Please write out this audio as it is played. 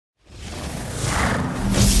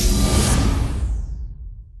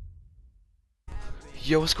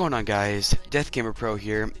Yo, what's going on, guys? Death Gamer Pro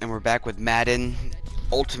here, and we're back with Madden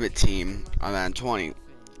Ultimate Team on Madden 20.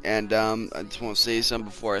 And I just want to say something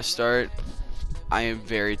before I start. I am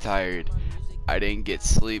very tired. I didn't get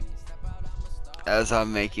sleep as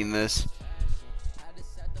I'm making this.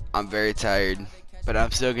 I'm very tired, but I'm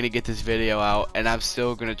still gonna get this video out, and I'm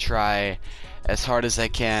still gonna try as hard as I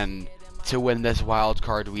can to win this wild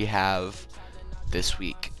card we have this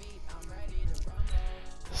week.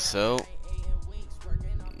 So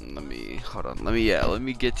let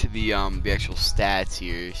me get to the actual stats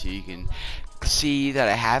here so you can see that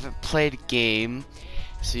I haven't played a game,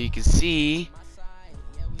 so you can see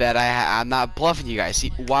that I'm not bluffing you guys.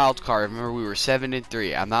 See, wild card, remember we were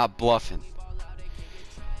 7-3. I'm not bluffing.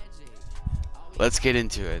 Let's get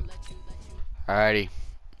into it. Alrighty.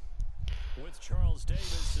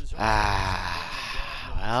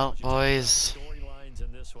 Well, boys.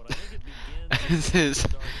 This is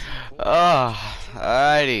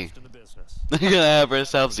alrighty. We're gonna have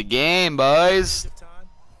ourselves a game, boys.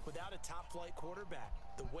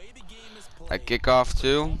 I kick off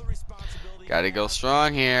too. Gotta go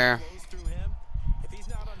strong here.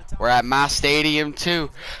 We're at my stadium too.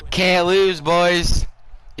 Can't lose, boys.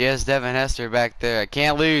 Yes, Devin Hester back there.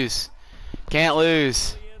 Can't lose. Can't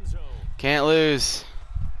lose. Can't lose.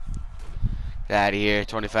 Get out of here.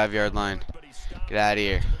 25-yard line. Get out of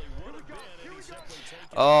here.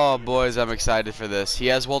 Oh, boys, I'm excited for this. He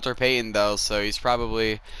has Walter Payton though, so he's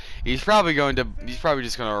probably just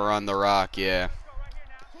gonna run the rock. Yeah.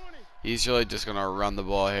 He's really just gonna run the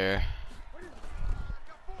ball here.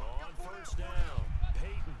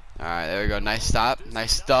 All right, there we go. Nice stop.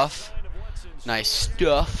 Nice stuff. Nice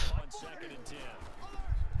stuff.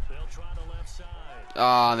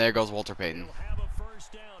 Oh, there goes Walter Payton.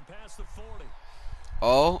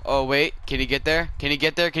 Oh, wait. Can he get there? Can he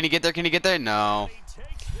get there? Can he get there? Can he get there? No.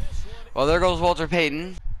 Well, there goes Walter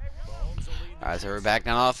Payton. Alright, so we're back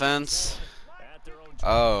on offense.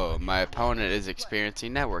 Oh, my opponent is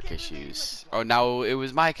experiencing network issues. Oh, now it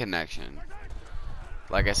was my connection.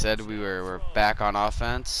 Like I said, we're back on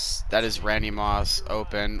offense. That is Randy Moss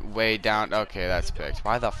open, way down. Okay, that's picked.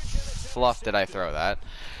 Why the fluff did I throw that?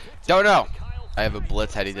 Don't know. I have a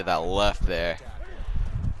blitz heading to that left there.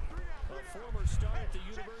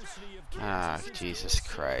 Ah, Jesus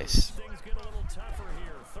Christ.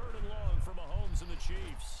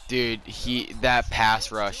 Dude, that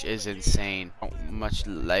pass rush is insane. Much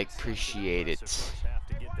appreciate it.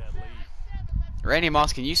 Randy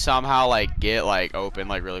Moss, can you somehow get open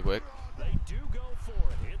really quick?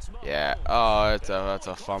 Yeah. Oh, that's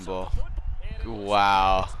a fumble.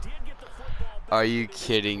 Wow. Are you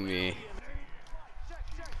kidding me?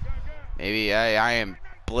 Maybe I am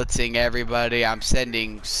blitzing everybody. I'm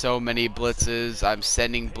sending so many blitzes. I'm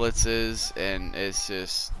sending blitzes, and it's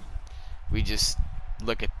just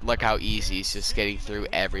look how easy it's just getting through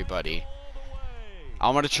everybody.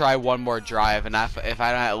 I'm gonna try one more drive, and if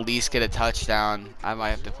I don't at least get a touchdown, I might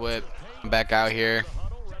have to quit. I'm back out here.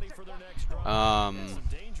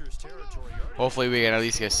 Hopefully we can at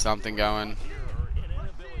least get something going.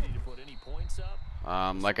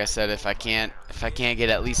 Like I said, if I can't get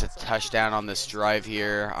at least a touchdown on this drive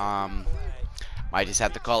here, might just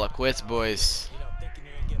have to call it quits, boys.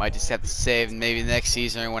 Might just have to save maybe next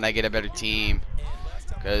season when I get a better team,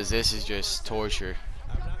 because this is just torture.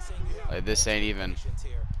 This ain't even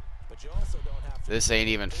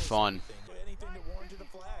fun.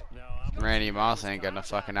 Randy Moss ain't gonna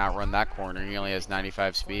fucking outrun that corner. He only has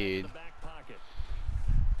 95 speed.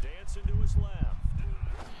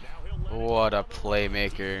 What a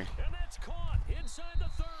playmaker.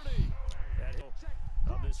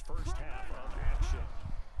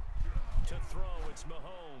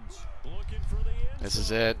 This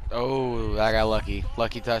is it. Oh, I got lucky.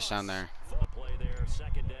 Lucky touchdown there.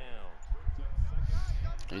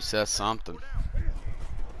 He says something.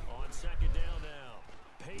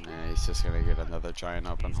 Yeah, he's just gonna get another giant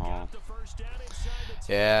open hole.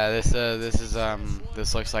 Yeah, this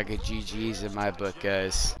looks like a GG's in my book,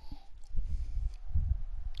 guys.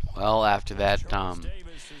 Well, after that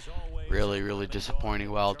really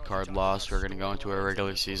disappointing wild card loss, we're gonna go into a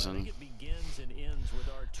regular season.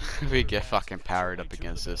 We get fucking powered up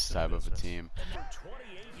against this type of a team.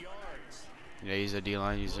 Yeah, he's a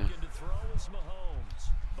D-line user.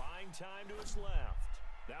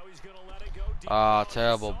 Oh,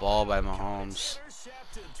 terrible ball by Mahomes.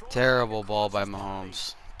 Terrible ball by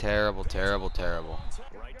Mahomes. Terrible.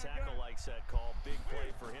 Right tackle likes that call. Big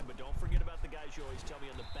play for him, but don't forget about the guys you always tell me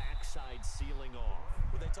on the backside sealing off.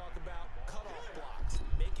 Where they talk about cutoff blocks,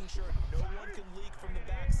 making sure no one can leak from the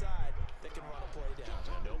backside that can run a play down.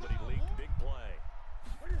 And nobody leaked. Big play.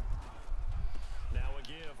 Now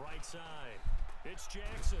side. It's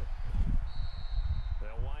Jackson.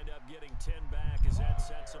 They'll wind up getting 10 back as that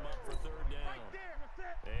sets them up for third down.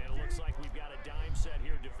 And it looks like we've got a dime set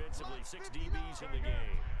here defensively. 6 DBs in the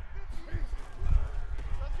game.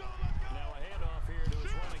 Now a handoff here to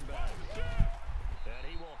his running back. And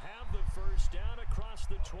he will have the first down across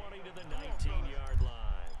the 20 to the 19-yard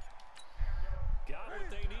line. Got what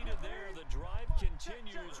they needed there. The drive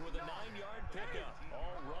continues with a 9-yard pickup.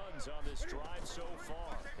 All runs on this drive so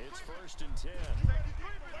far. It's 1st and 10.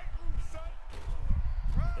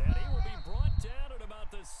 And he will be brought down at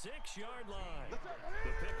about the 6-yard line.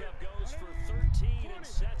 The pickup goes for 13 and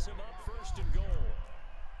sets him up 1st and goal.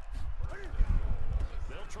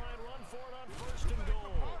 They'll try and run for it on 1st and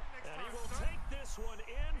goal. And he will take this one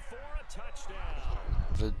in for a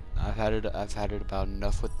touchdown. I've had it about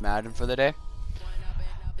enough with Madden for the day.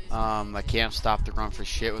 I can't stop the run for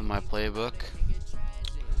shit with my playbook.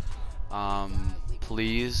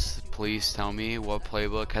 Please tell me what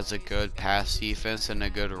playbook has a good pass defense and a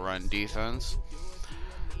good run defense.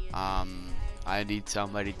 I need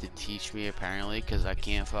somebody to teach me apparently, because I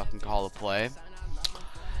can't fucking call a play.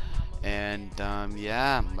 And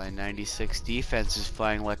yeah, my 96 defense is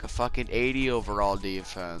playing like a fucking 80 overall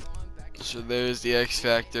defense. So there's the X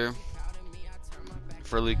Factor.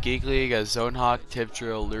 For Luke Geek League, I got Zone Hawk, Tip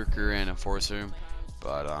Drill, Lurker, and Enforcer.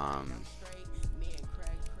 But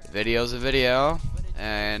video's a video,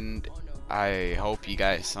 and I hope you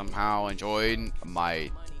guys somehow enjoyed my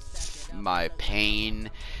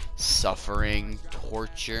pain, suffering,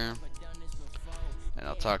 torture. And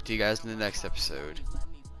I'll talk to you guys in the next episode.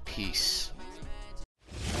 Peace.